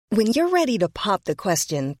When you're ready to pop the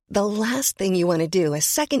question, the last thing you want to do is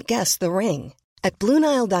second-guess the ring. At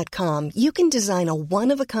BlueNile.com, you can design a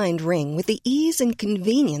one-of-a-kind ring with the ease and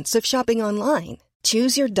convenience of shopping online.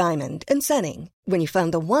 Choose your diamond and setting. When you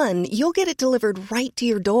find the one, you'll get it delivered right to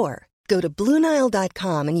your door. Go to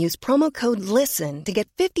BlueNile.com and use promo code LISTEN to get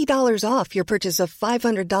 $50 off your purchase of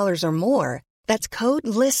 $500 or more. That's code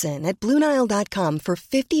LISTEN at BlueNile.com for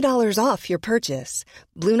 $50 off your purchase.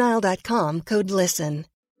 BlueNile.com, code LISTEN.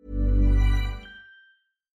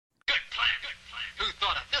 Good plan. Who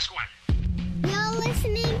thought of this one? You're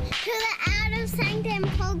listening to the Out of Sanctum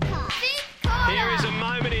podcast. Here is a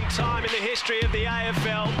moment in time in the history of the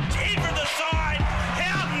AFL. In from the side,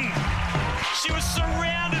 Houghton. She was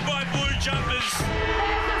surrounded by blue jumpers.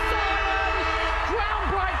 There's the siren!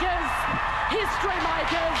 Groundbreakers! History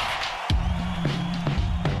makers!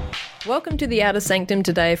 Welcome to the Outer Sanctum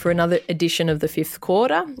today for another edition of the fifth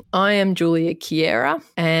quarter. I am Julia Chiera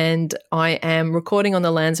and I am recording on the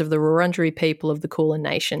lands of the Wurundjeri people of the Kulin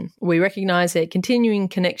Nation. We recognise their continuing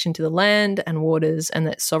connection to the land and waters and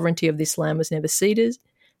that sovereignty of this land was never ceded,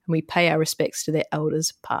 and we pay our respects to their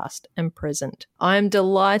elders past and present. I am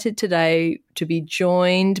delighted today to be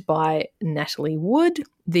joined by Natalie Wood,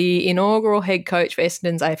 the inaugural head coach for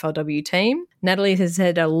Essendon's AFLW team. Natalie has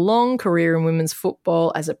had a long career in women's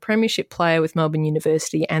football as a premiership player with Melbourne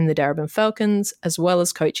University and the Darebin Falcons, as well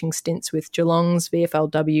as coaching stints with Geelong's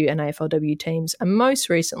VFLW and AFLW teams, and most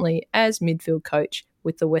recently as midfield coach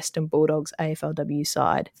with the Western Bulldogs AFLW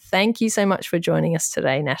side. Thank you so much for joining us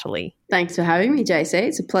today, Natalie. Thanks for having me, JC.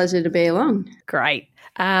 It's a pleasure to be along. Great.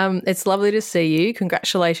 It's lovely to see you.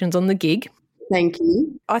 Congratulations on the gig. Thank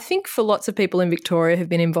you. I think for lots of people in Victoria who've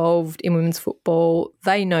been involved in women's football,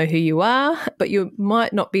 they know who you are, but you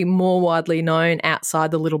might not be more widely known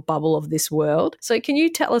outside the little bubble of this world. So can you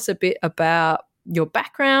tell us a bit about your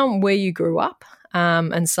background, where you grew up,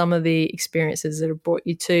 and some of the experiences that have brought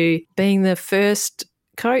you to being the first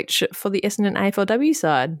coach for the Essendon AFLW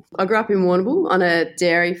side? I grew up in Warrnambool on a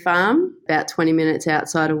dairy farm about 20 minutes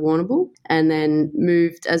outside of Warrnambool, and then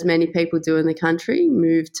moved, as many people do in the country,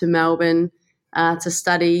 moved to Melbourne to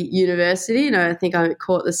study university. I think I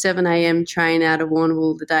caught the 7 a.m. train out of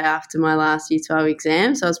Warrnambool the day after my last Year 12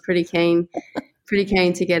 exam, so I was pretty keen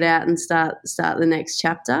to get out and start the next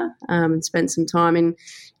chapter, and spent some time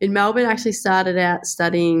in Melbourne. I actually started out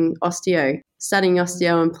studying osteo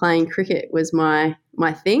and playing cricket was my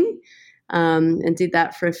thing, and did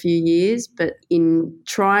that for a few years. But in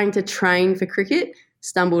trying to train for cricket,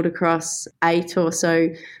 stumbled across 8 or so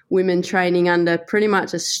women training under pretty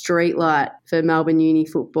much a street light for Melbourne Uni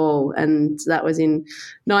football, and that was in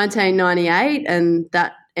 1998, and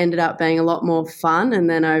that ended up being a lot more fun. And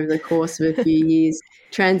then over the course of a few years,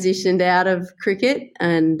 transitioned out of cricket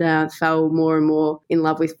and fell more and more in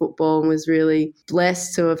love with football, and was really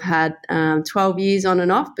blessed to have had 12 years on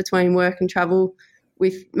and off between work and travel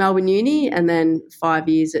with Melbourne Uni, and then 5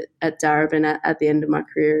 years at Darebin at the end of my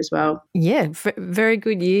career as well. Yeah, very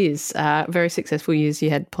good years, very successful years you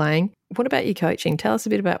had playing. What about your coaching? Tell us a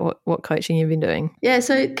bit about what coaching you've been doing. Yeah,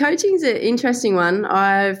 so coaching's an interesting one.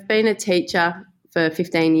 I've been a teacher for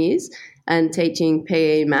 15 years and teaching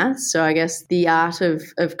PE maths. So I guess the art of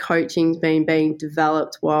coaching's been being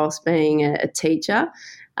developed whilst being a teacher.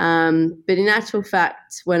 But in actual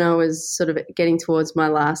fact, when I was sort of getting towards my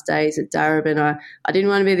last days at Darebin, I didn't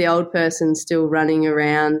want to be the old person still running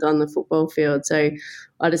around on the football field. So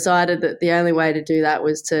I decided that the only way to do that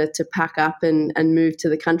was to pack up and move to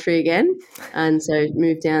the country again. And so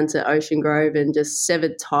moved down to Ocean Grove and just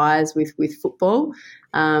severed ties with football.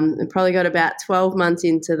 And probably got about 12 months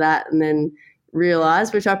into that, and then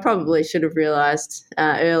realised, which I probably should have realised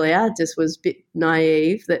earlier, just was a bit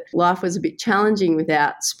naive, that life was a bit challenging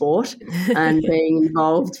without sport and being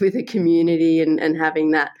involved with a community and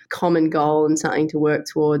having that common goal and something to work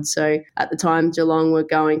towards. So at the time, Geelong were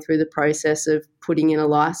going through the process of putting in a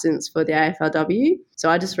licence for the AFLW. So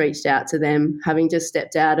I just reached out to them, having just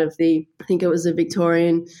stepped out of I think it was the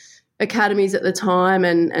Victorian academies at the time,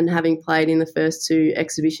 and having played in the first 2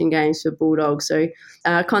 exhibition games for Bulldogs. So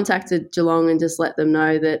I contacted Geelong and just let them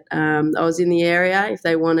know that I was in the area if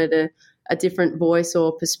they wanted a different voice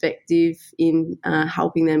or perspective in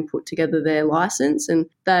helping them put together their licence. And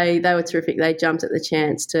they were terrific. They jumped at the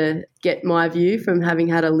chance to get my view from having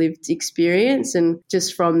had a lived experience. And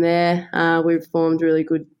just from there, we've formed really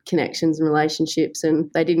good connections and relationships,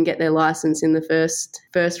 and they didn't get their licence in the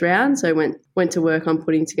first round, so went to work on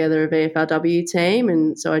putting together a VFLW team,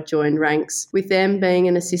 and so I joined ranks with them, being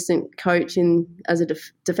an assistant coach as a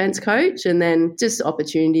defence coach, and then just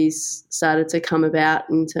opportunities started to come about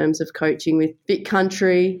in terms of coaching with Vic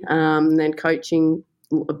Country, and then coaching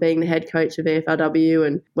being the head coach of EFLW,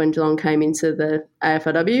 and when Geelong came into the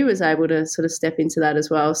AFLW, was able to sort of step into that as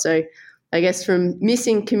well. So I guess from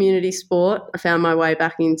missing community sport, I found my way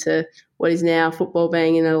back into what is now football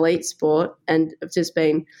being an elite sport, and I've just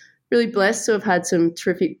been really blessed to have had some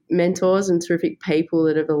terrific mentors and terrific people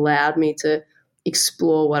that have allowed me to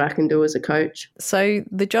explore what I can do as a coach. So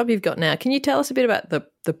the job you've got now, can you tell us a bit about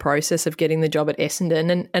the process of getting the job at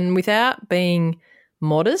Essendon, and without being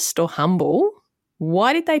modest or humble,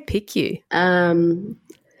 why did they pick you?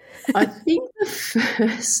 I think the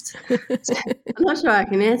first – I'm not sure I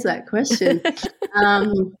can answer that question.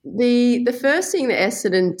 The first thing that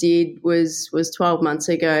Essendon did was 12 months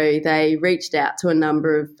ago, they reached out to a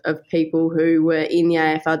number of people who were in the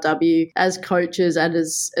AFLW as coaches and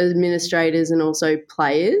as administrators and also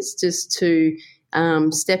players, just to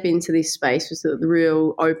step into this space with a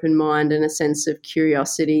real open mind and a sense of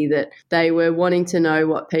curiosity, that they were wanting to know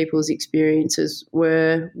what people's experiences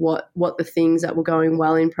were, what the things that were going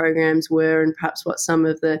well in programs were, and perhaps what some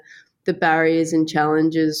of the barriers and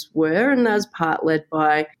challenges were. And that was part led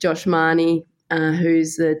by Josh Marnie,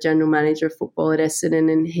 who's the general manager of football at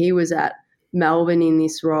Essendon, and he was at Melbourne in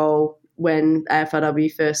this role when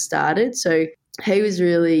AFLW first started. So he was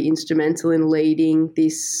really instrumental in leading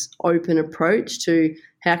this open approach to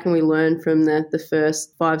how can we learn from the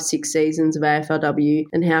first 5-6 seasons of AFLW,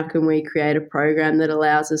 and how can we create a program that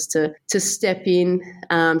allows us to step in,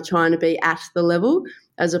 trying to be at the level,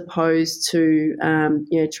 as opposed to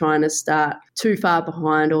trying to start too far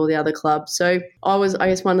behind all the other clubs. So I was, I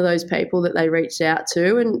guess, one of those people that they reached out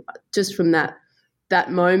to, and just from that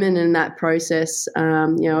moment and that process,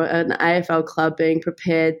 an AFL club being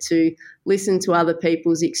prepared to listen to other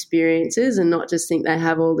people's experiences and not just think they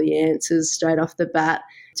have all the answers straight off the bat,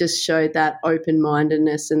 just showed that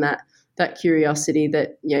open-mindedness and that curiosity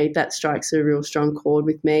that, that strikes a real strong chord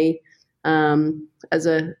with me. As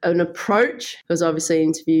an approach, it was obviously an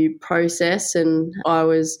interview process, and I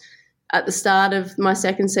was at the start of my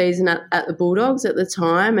second season at the Bulldogs at the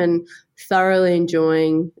time, and thoroughly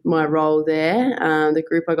enjoying my role there. The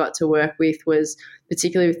group I got to work with was,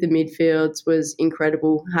 particularly with the midfields, was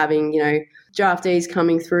incredible, having, draftees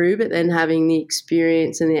coming through, but then having the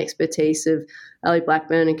experience and the expertise of Ali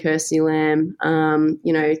Blackburn and Kirsty Lamb.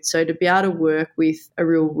 So to be able to work with a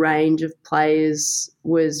real range of players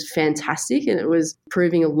was fantastic, and it was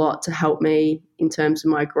proving a lot to help me in terms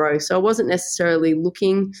of my growth. So I wasn't necessarily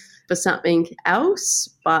looking for something else,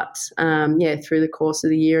 but through the course of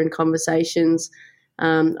the year and conversations,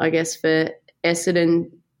 I guess for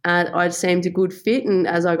Essendon, I seemed a good fit, and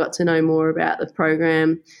as I got to know more about the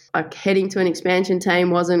program, heading to an expansion team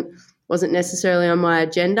wasn't necessarily on my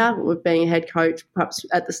agenda. With being a head coach, perhaps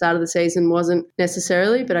at the start of the season wasn't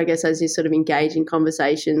necessarily, but I guess as you sort of engage in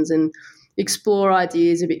conversations and explore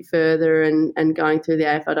ideas a bit further and going through the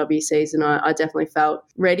AFLW season, I definitely felt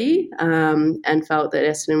ready, and felt that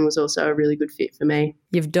Essendon was also a really good fit for me.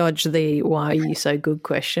 You've dodged the why are you so good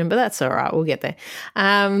question, but that's all right. We'll get there.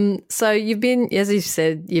 So you've been, as you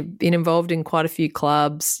said, you've been involved in quite a few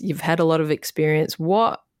clubs. You've had a lot of experience.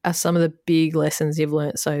 What are some of the big lessons you've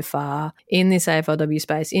learnt so far in this AFLW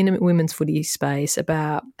space, in a women's footy space,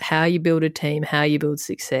 about how you build a team, how you build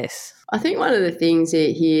success? I think one of the things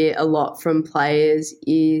you hear a lot from players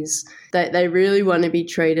is that they really want to be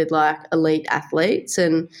treated like elite athletes,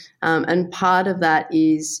 and part of that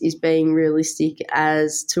is being realistic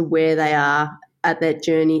as to where they are at that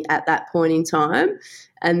journey at that point in time,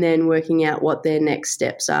 and then working out what their next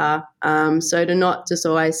steps are. So to not just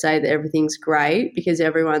always say that everything's great, because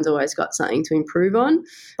everyone's always got something to improve on,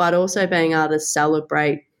 but also being able to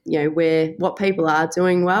celebrate, what people are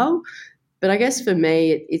doing well. But I guess for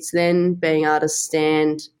me, it's then being able to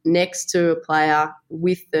stand next to a player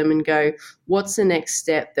with them and go, what's the next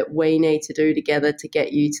step that we need to do together to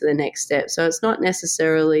get you to the next step? So it's not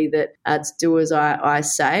necessarily that it's do as I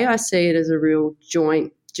say. I see it as a real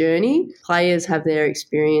joint journey. Players have their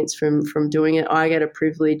experience from doing it. I get a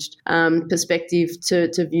privileged perspective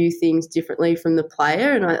to view things differently from the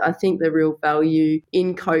player, and I think the real value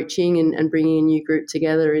in coaching and bringing a new group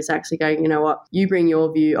together is actually going, you know what, you bring your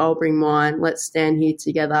view, I'll bring mine, let's stand here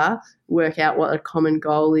together, work out what a common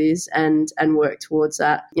goal is, and work towards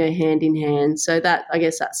that, hand in hand. So that, I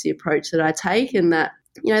guess that's the approach that I take, and that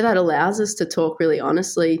that allows us to talk really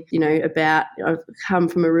honestly, about, I've come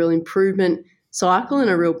from a real improvement cycle and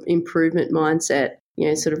a real improvement mindset,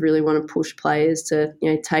 sort of really want to push players to,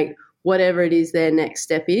 take whatever it is their next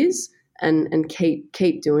step is and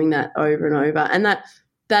keep doing that over and over. And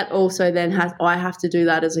that also then I have to do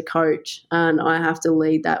that as a coach, and I have to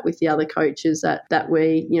lead that with the other coaches that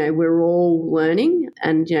we, we're all learning,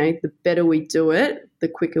 and, the better we do it, the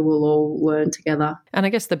quicker we'll all learn together. And I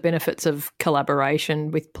guess the benefits of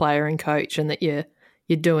collaboration with player and coach, and that you're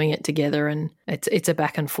doing it together, and it's a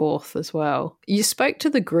back and forth as well. You spoke to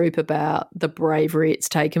the group about the bravery it's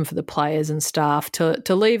taken for the players and staff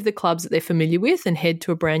to leave the clubs that they're familiar with and head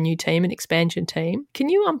to a brand new team, an expansion team. Can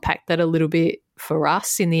you unpack that a little bit for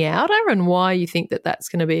us in the outer, and why you think that that's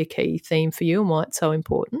going to be a key theme for you and why it's so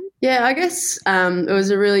important? Yeah, I guess it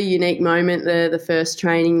was a really unique moment, the first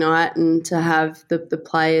training night, and to have the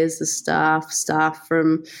players, the staff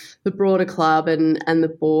from the broader club and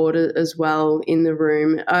the board as well in the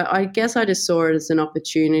room. I guess I just saw it as an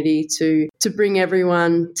opportunity to bring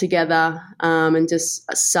everyone together and just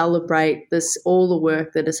celebrate all the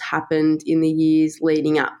work that has happened in the years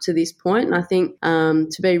leading up to this point. And I think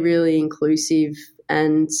to be really inclusive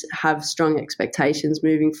and have strong expectations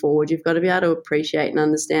moving forward, you've got to be able to appreciate and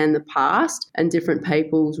understand the past and different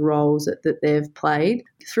people's roles that they've played.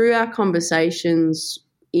 Through our conversations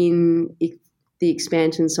in the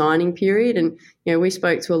expansion signing period, and we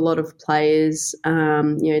spoke to a lot of players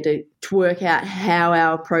to work out how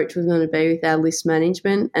our approach was going to be with our list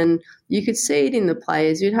management, and you could see it in the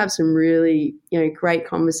players. You'd have some really great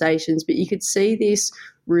conversations, but you could see this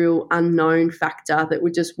real unknown factor that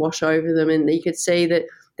would just wash over them, and you could see that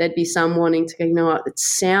there'd be some wanting to go, what, it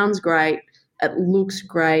sounds great, it looks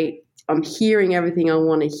great, I'm hearing everything I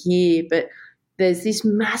want to hear, but there's this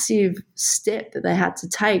massive step that they had to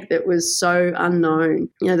take that was so unknown.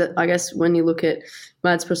 That I guess when you look at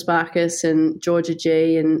Mads Prosparkas and Georgia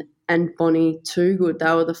G and Bonnie Toogood,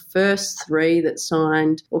 they were the first three that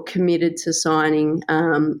signed or committed to signing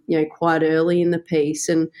quite early in the piece,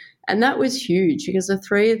 and that was huge because the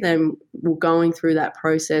three of them were going through that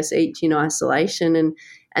process, each in isolation,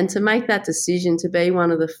 and to make that decision to be one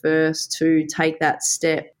of the first to take that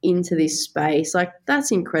step into this space, that's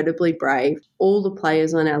incredibly brave. All the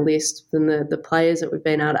players on our list and the players that we've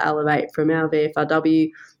been able to elevate from our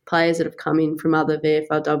VFRW, players that have come in from other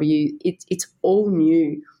VFRW, it's all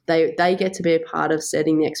new. They get to be a part of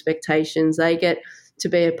setting the expectations. They get to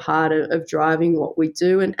be a part of driving what we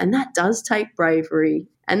do, and that does take bravery.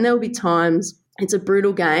 And there'll be times it's a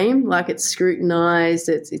brutal game, it's scrutinised,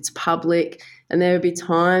 it's public, and there will be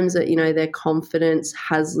times that, their confidence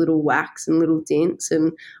has little whacks and little dents,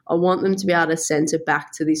 and I want them to be able to centre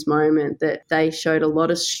back to this moment that they showed a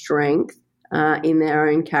lot of strength in their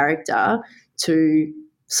own character to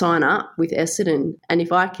sign up with Essendon. And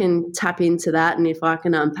if I can tap into that, and if I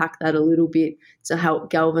can unpack that a little bit to help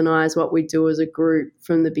galvanise what we do as a group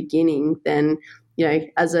from the beginning, then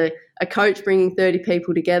as a coach bringing 30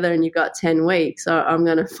 people together and you've got 10 weeks, I'm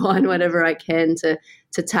going to find whatever I can to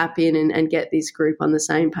tap in and get this group on the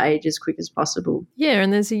same page as quick as possible. Yeah,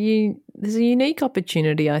 and there's a unique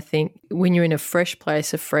opportunity, I think, when you're in a fresh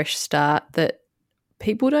place, a fresh start, that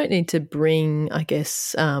people don't need to bring, I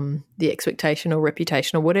guess, the expectation or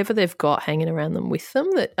reputation or whatever they've got hanging around them with them.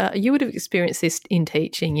 That you would have experienced this in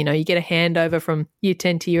teaching. You get a handover from year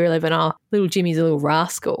 10 to year 11. Oh, little Jimmy's a little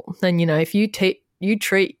rascal. And, if you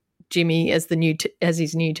treat Jimmy as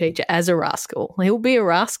his new teacher as a rascal, he'll be a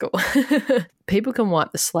rascal. People can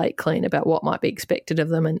wipe the slate clean about what might be expected of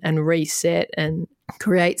them and reset and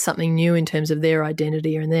create something new in terms of their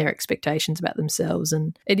identity and their expectations about themselves.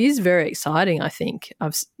 And it is very exciting, I think,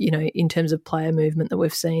 in terms of player movement that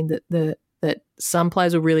we've seen, that some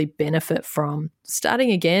players will really benefit from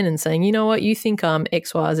starting again and saying, you know what, you think I'm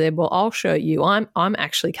X, Y, Z, well, I'll show you I'm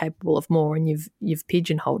actually capable of more, and you've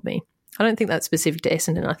pigeonholed me. I don't think that's specific to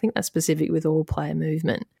Essendon. I think that's specific with all player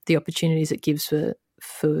movement, the opportunities it gives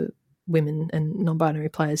for women and non-binary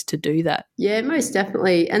players to do that. Yeah, most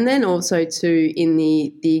definitely. And then also too in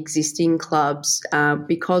the existing clubs,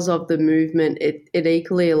 because of the movement, it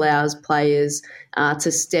equally allows players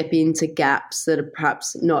to step into gaps that have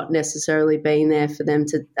perhaps not necessarily been there for them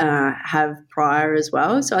to have prior as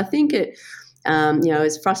well. So I think it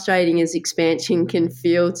as frustrating as expansion can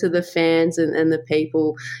feel to the fans and the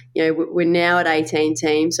people, we're now at 18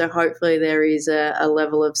 teams, so hopefully there is a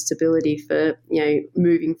level of stability for,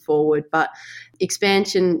 moving forward. But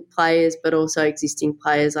expansion players, but also existing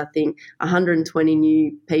players, I think 120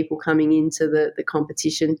 new people coming into the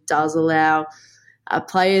competition does allow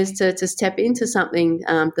players to step into something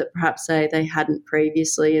that perhaps they hadn't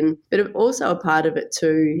previously, but also a part of it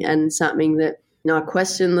too, and something that I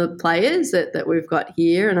question the players that we've got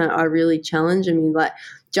here, and I really challenge them.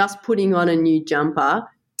 Just putting on a new jumper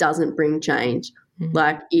doesn't bring change.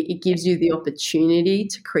 Mm-hmm. It gives you the opportunity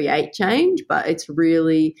to create change, but it's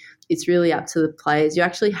really up to the players. You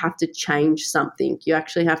actually have to change something. You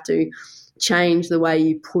actually have to change the way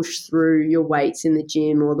you push through your weights in the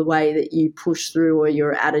gym, or the way that you push through, or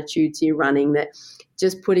your attitude to your running. That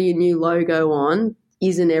just putting a new logo on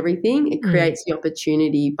isn't everything. It creates the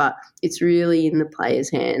opportunity, but it's really in the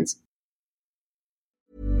players' hands.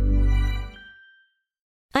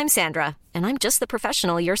 I'm Sandra, and I'm just the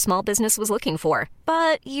professional your small business was looking for.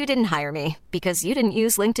 But you didn't hire me because you didn't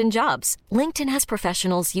use LinkedIn Jobs. LinkedIn has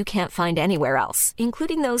professionals you can't find anywhere else,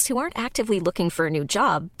 including those who aren't actively looking for a new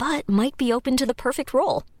job, but might be open to the perfect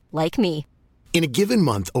role, like me. In a given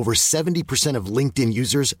month, over 70% of LinkedIn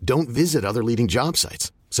users don't visit other leading job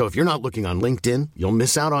sites. So if you're not looking on LinkedIn, you'll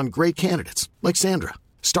miss out on great candidates like Sandra.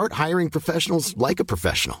 Start hiring professionals like a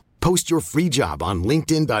professional. Post your free job on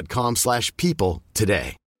linkedin.com/people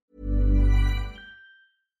today.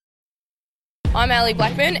 I'm Ali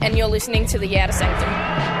Blackburn, and you're listening to the Outer Sanctum.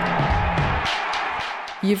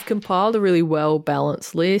 You've compiled a really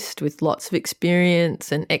well-balanced list with lots of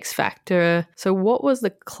experience and X factor. So what was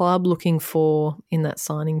the club looking for in that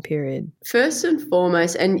signing period? First and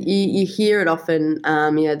foremost, and you hear it often,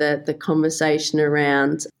 the conversation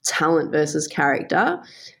around talent versus character,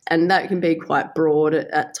 and that can be quite broad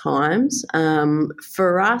at times.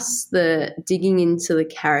 For us, the digging into the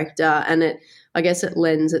character, and I guess it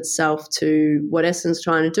lends itself to what Essendon's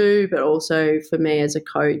trying to do, but also for me as a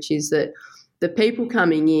coach is that the people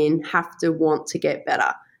coming in have to want to get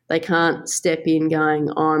better. They can't step in going,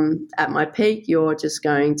 I'm at my peak, you're just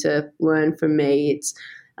going to learn from me. It's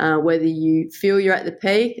whether you feel you're at the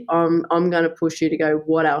peak, I'm going to push you to go,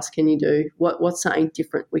 what else can you do? What's something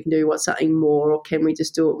different we can do? What's something more, or can we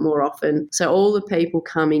just do it more often? So all the people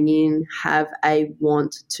coming in have a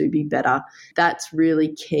want to be better. That's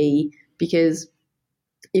really key, because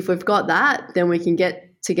if we've got that, then we can get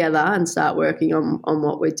together and start working on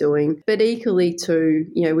what we're doing. But equally too,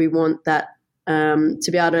 we want that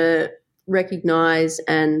to be able to recognise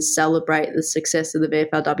and celebrate the success of the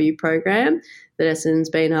VFLW program that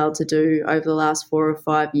Essendon's been able to do over the last 4 or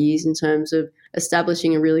 5 years in terms of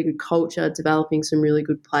establishing a really good culture, developing some really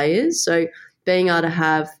good players. So being able to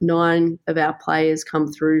have 9 of our players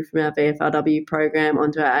come through from our VFLW program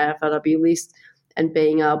onto our AFLW list, and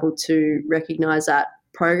being able to recognise that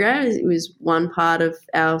program, it was one part of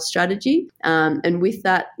our strategy. And with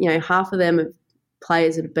that, half of them are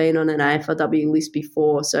players that have been on an AFLW list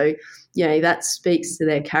before. So, that speaks to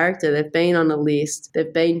their character. They've been on a list,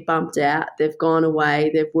 they've been bumped out, they've gone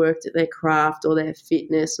away, they've worked at their craft or their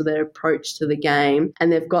fitness or their approach to the game,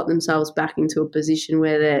 and they've got themselves back into a position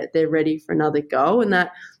where they're ready for another go. And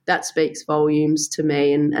that speaks volumes to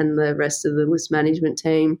me and the rest of the list management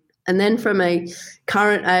team. And then from a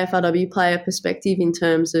current AFLW player perspective, in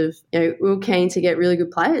terms of, we're keen to get really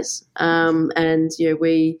good players. And,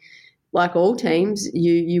 we, like all teams,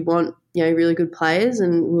 you want, really good players,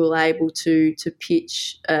 and we're able to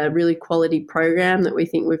pitch a really quality program that we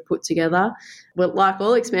think we've put together. But like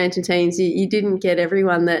all expansion teams, you didn't get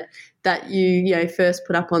everyone that you first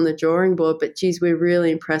put up on the drawing board, but geez, we're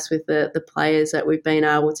really impressed with the players that we've been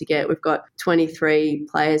able to get. We've got 23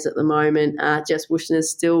 players at the moment. Jess Wushner's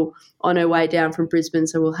still on her way down from Brisbane,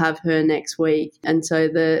 so we'll have her next week. And so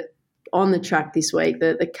on the track this week,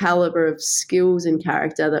 the calibre of skills and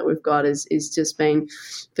character that we've got is just been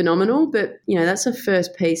phenomenal. But, that's the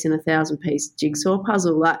first piece in a 1,000-piece jigsaw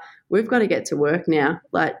puzzle. Like, we've got to get to work now.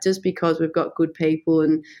 Like, just because we've got good people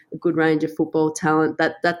and a good range of football talent,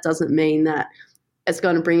 that doesn't mean that it's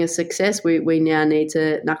going to bring us success. We now need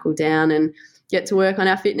to knuckle down and get to work on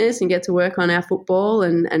our fitness and get to work on our football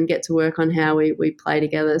and get to work on how we play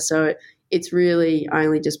together. So it's really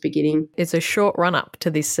only just beginning. It's a short run-up to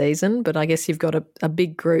this season, but I guess you've got a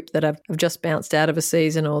big group that have just bounced out of a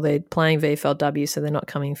season, or they're playing VFLW, so they're not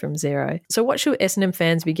coming from zero. So what should Essendon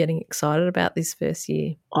fans be getting excited about this first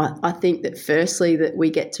year? I think that firstly that we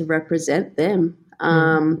get to represent them,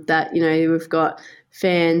 that, we've got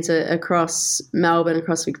fans across Melbourne,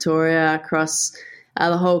 across Victoria, across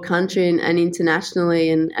the whole country and internationally,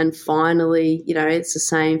 and finally, it's the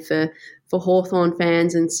same for Hawthorn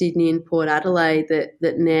fans in Sydney and Port Adelaide,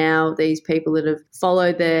 that now these people that have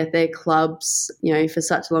followed their clubs, for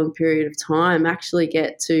such a long period of time actually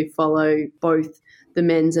get to follow both the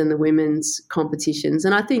men's and the women's competitions.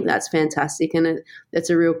 And I think that's fantastic, and that's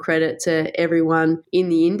a real credit to everyone in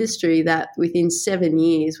the industry that within 7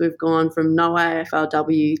 years we've gone from no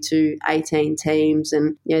AFLW to 18 teams,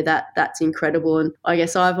 and that's incredible. And I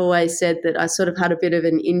guess I've always said that I sort of had a bit of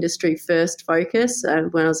an industry first focus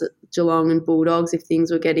when I was at Geelong and Bulldogs. If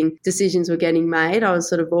decisions were getting made, I was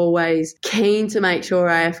sort of always keen to make sure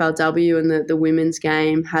AFLW and the women's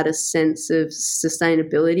game had a sense of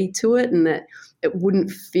sustainability to it, and that it wouldn't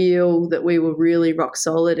feel that we were really rock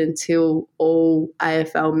solid until all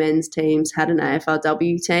AFL men's teams had an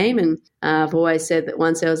AFLW team. And I've always said that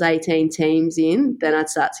once there was 18 teams in, then I'd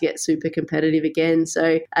start to get super competitive again.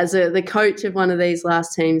 So as the coach of one of these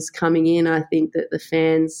last teams coming in, I think that the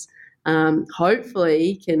fans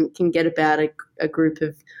hopefully can get about a group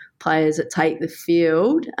of players that take the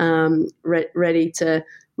field ready to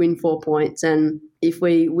win 4 points. And if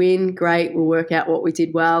we win, great, we'll work out what we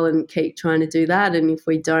did well and keep trying to do that. And if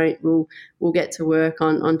we don't, we'll get to work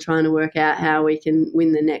on trying to work out how we can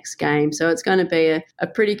win the next game. So it's going to be a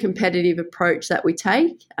pretty competitive approach that we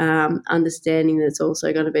take, understanding that it's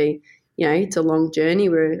also going to be, it's a long journey.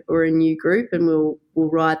 We're a new group, and we'll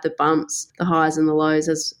ride the bumps, the highs and the lows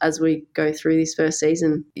as we go through this first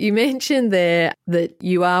season. You mentioned there that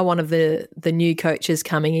you are one of the new coaches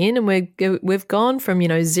coming in, and we've gone from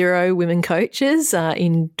 0 women coaches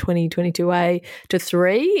in 2022A to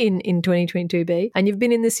 3 in 2022B, and you've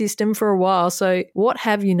been in the system for a while. So what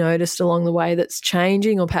have you noticed along the way that's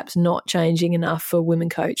changing or perhaps not changing enough for women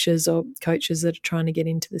coaches or coaches that are trying to get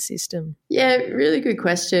into the system? Yeah, really good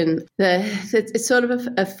question. It's sort of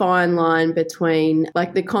a fine line between,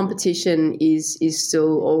 like, the competition is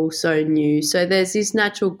still also new. So there's this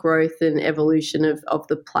natural growth and evolution of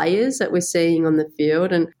the players that we're seeing on the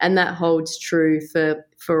field, and that holds true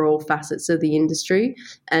for all facets of the industry,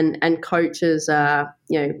 and coaches are,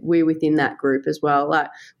 we're within that group as well. Like,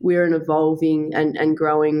 we're an evolving and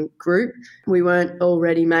growing group. We weren't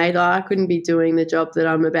already made. I couldn't be doing the job that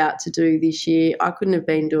I'm about to do this year. I couldn't have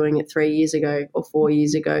been doing it 3 years ago or 4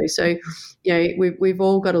 years ago. So, we've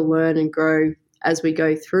all got to learn and grow as we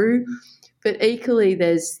go through. But equally,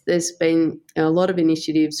 there's been a lot of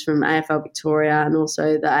initiatives from AFL Victoria and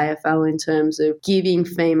also the AFL in terms of giving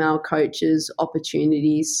female coaches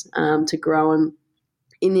opportunities to grow. And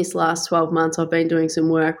in this last 12 months, I've been doing some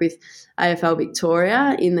work with AFL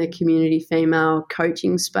Victoria in the community female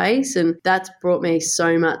coaching space, and that's brought me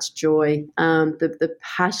so much joy. The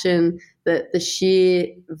passion, the sheer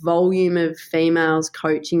volume of females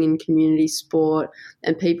coaching in community sport,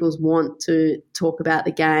 and people's want to talk about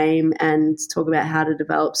the game and talk about how to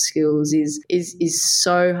develop skills is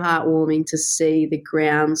so heartwarming to see the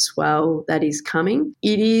groundswell that is coming.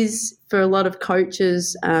 It is, for a lot of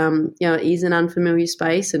coaches, it is an unfamiliar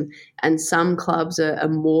space, and some clubs are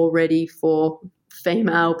more ready for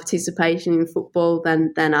female participation in football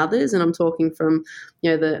than others. And I'm talking from,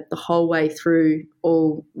 the whole way through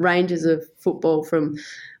all ranges of football, from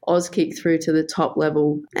Auskick through to the top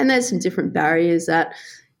level. And there's some different barriers that,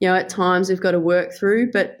 at times we've got to work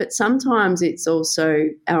through, but sometimes it's also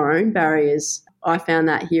our own barriers. I found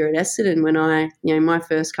that here at Essendon when my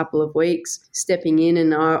first couple of weeks stepping in,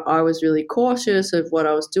 and I was really cautious of what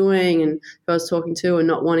I was doing and who I was talking to, and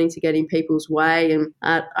not wanting to get in people's way. And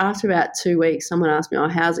after about 2 weeks, someone asked me,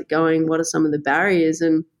 how's it going? What are some of the barriers?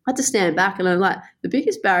 And I had to stand back, and I'm like, the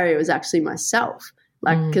biggest barrier was actually myself.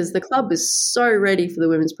 Because the club was so ready for the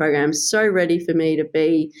women's program, so ready for me to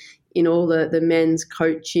be in all the men's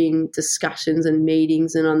coaching discussions and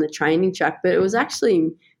meetings and on the training track. But it was actually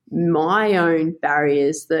my own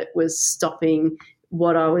barriers that was stopping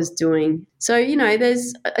what I was doing. So,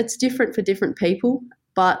 it's different for different people,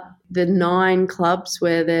 but the 9 clubs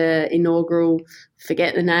where the inaugural,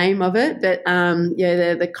 forget the name of it, but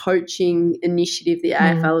the coaching initiative the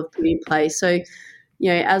AFL have put in place. So,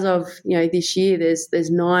 as of, this year,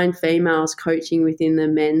 there's 9 females coaching within the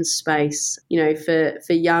men's space,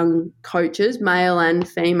 for young coaches, male and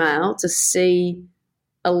female, to see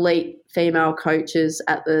elite female coaches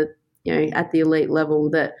at the elite level,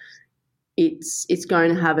 that it's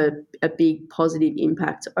going to have a big positive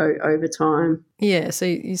impact over time. Yeah, so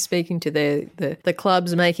you're speaking to the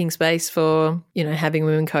clubs making space for, having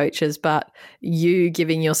women coaches, but you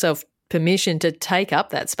giving yourself permission to take up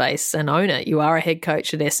that space and own it. You are a head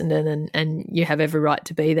coach at Essendon, and you have every right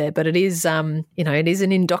to be there. But it is, it is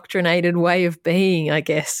an indoctrinated way of being, I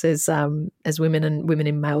guess, as women and women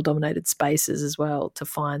in male-dominated spaces as well, to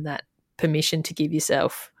find that permission to give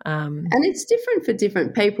yourself. And it's different for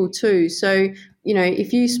different people too. So,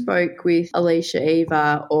 if you spoke with Alicia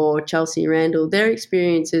Eva or Chelsea Randall, their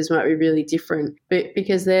experiences might be really different, but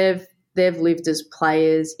because they've lived as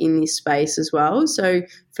players in this space as well. So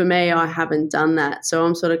for me, I haven't done that. So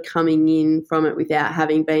I'm sort of coming in from it without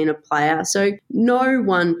having been a player. So no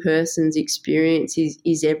one person's experience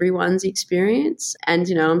is everyone's experience. And,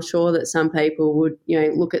 I'm sure that some people would,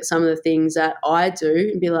 look at some of the things that I do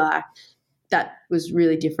and be like, that was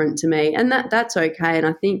really different to me. And that's okay. And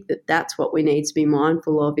I think that's what we need to be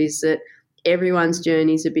mindful of, is that everyone's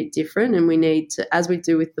journey is a bit different, and we need to, as we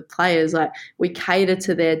do with the players, like, we cater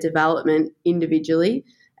to their development individually,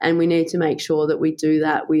 And we need to make sure that we do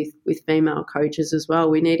that with female coaches as well.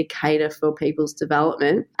 We need to cater for people's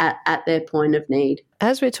development at their point of need.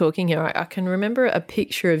 As we're talking here, I can remember a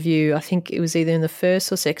picture of you. I think it was either in the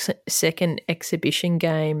first or second exhibition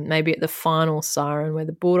game, maybe at the final siren, where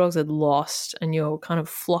the Bulldogs had lost and you're kind of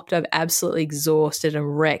flopped over, absolutely exhausted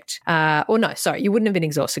and wrecked. Or no, sorry, you wouldn't have been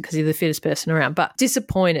exhausted because you're the fittest person around, but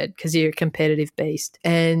disappointed because you're a competitive beast.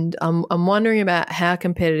 And I'm wondering about how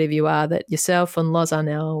competitive you are, that yourself and Loz are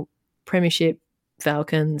now Premiership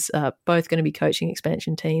Falcons are both going to be coaching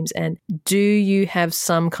expansion teams. And do you have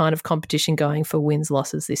some kind of competition going for wins,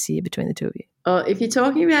 losses this year between the two of you? Oh, if you're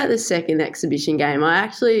talking about the second exhibition game, I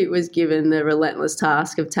actually was given the relentless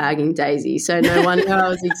task of tagging Daisy, so no wonder I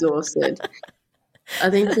was exhausted. I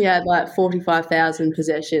think he had like 45,000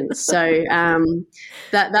 possessions. So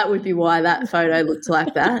that would be why that photo looked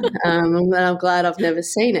like that. And I'm glad I've never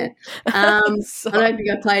seen it. I don't think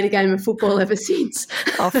I played a game of football ever since.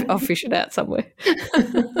 I'll fish it out somewhere.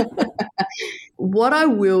 What I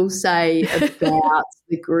will say about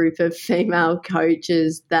the group of female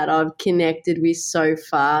coaches that I've connected with so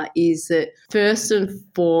far is that first and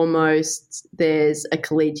foremost, there's a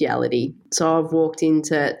collegiality. So I've walked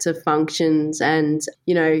into functions and,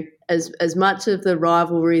 you know, as much of the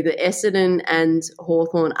rivalry that Essendon and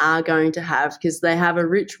Hawthorn are going to have, because they have a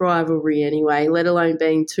rich rivalry anyway, let alone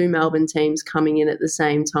being two Melbourne teams coming in at the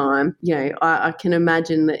same time. You know, I can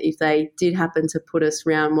imagine that if they did happen to put us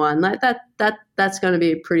round one, like that's going to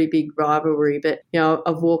be a pretty big rivalry. But, you know,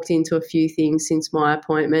 I've walked into a few things since my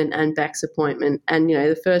appointment and Beck's appointment, and, you know,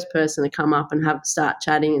 the first person to come up and start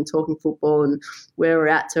chatting and talking football and where we're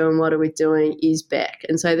at to and what are we doing is Beck.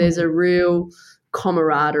 And so there's a real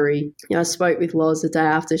camaraderie. You know, I spoke with Loz the day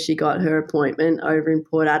after she got her appointment over in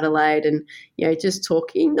Port Adelaide, and, you know, just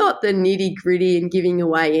talking, not the nitty gritty and giving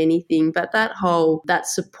away anything, but that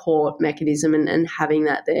support mechanism and having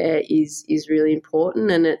that there is really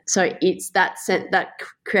important. And it's that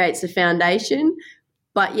creates a foundation.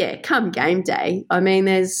 But yeah, come game day, I mean,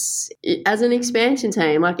 as an expansion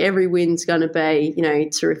team, like every win's going to be, you know,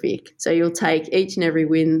 terrific. So you'll take each and every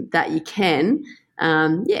win that you can.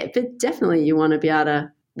 But definitely you want to be able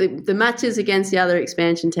to, the matches against the other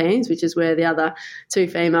expansion teams, which is where the other two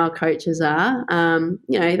female coaches are,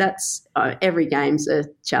 you know, that's every game's a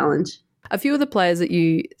challenge. A few of the players that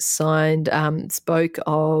you signed spoke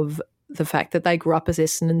of the fact that they grew up as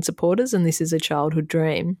Essendon supporters and this is a childhood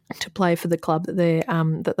dream to play for the club that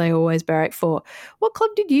they always barrack for. What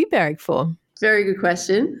club did you barrack for? Very good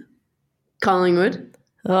question. Collingwood.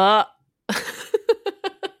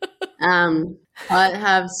 I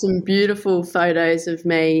have some beautiful photos of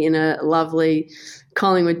me in a lovely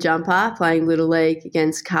Collingwood jumper playing Little League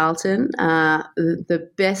against Carlton. The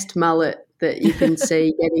best mullet that you can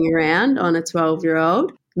see getting around on a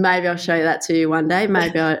 12-year-old. Maybe I'll show that to you one day.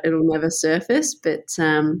 Maybe it'll never surface. But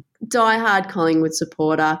die-hard Collingwood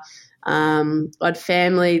supporter. I had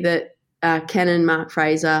family that Ken and Mark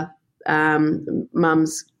Fraser,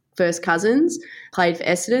 mum's first cousins, played for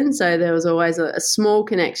Essendon, so there was always a small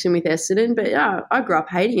connection with Essendon. But yeah, I grew up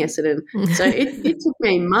hating Essendon, so it took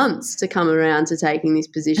me months to come around to taking this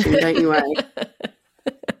position, don't you worry.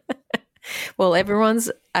 Well,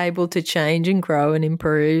 everyone's able to change and grow and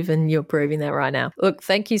improve, and you're proving that right now. Look,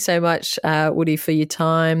 thank you so much, Woody, for your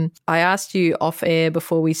time. I asked you off air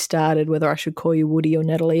before we started whether I should call you Woody or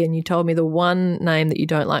Natalie, and you told me the one name that you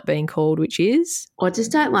don't like being called, which is? I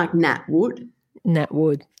just don't like Nat Wood. Nat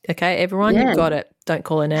Wood. Okay, everyone, You've got it. Don't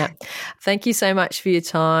call her Nat. Thank you so much for your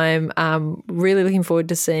time. Really looking forward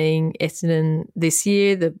to seeing Essendon this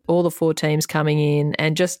year, all the 4 teams coming in,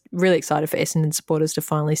 and just really excited for Essendon supporters to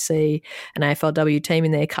finally see an AFLW team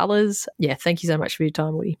in their colours. Yeah, thank you so much for your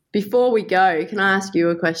time, Woody. Before we go, can I ask you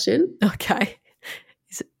a question? Okay.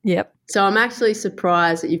 Yep. So I'm actually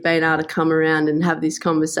surprised that you've been able to come around and have this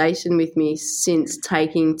conversation with me since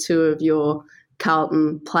taking 2 of your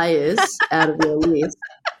Carlton players out of your list.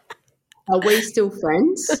 Are we still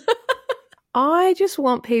friends? I just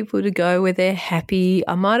want people to go where they're happy.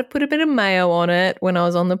 I might have put a bit of mayo on it when I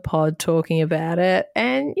was on the pod talking about it.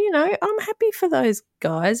 And, you know, I'm happy for those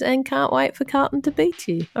guys and can't wait for Carlton to beat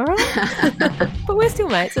you. All right? But we're still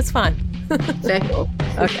mates. It's fine. Fair call.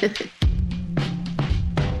 Okay.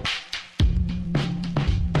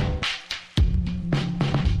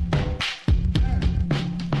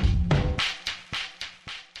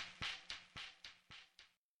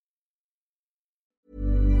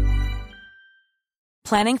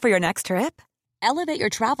 Planning for your next trip? Elevate your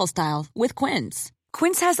travel style with Quince.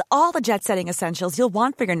 Quince has all the jet-setting essentials you'll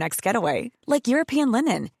want for your next getaway, like European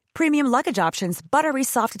linen, premium luggage options, buttery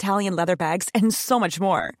soft Italian leather bags, and so much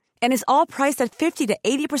more. And is all priced at 50 to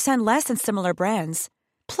 80% less than similar brands.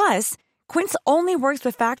 Plus, Quince only works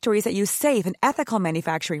with factories that use safe and ethical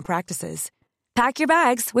manufacturing practices. Pack your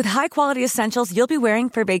bags with high-quality essentials you'll be wearing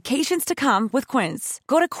for vacations to come with Quince.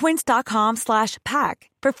 Go to quince.com/pack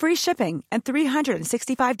for free shipping and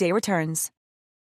 365-day returns.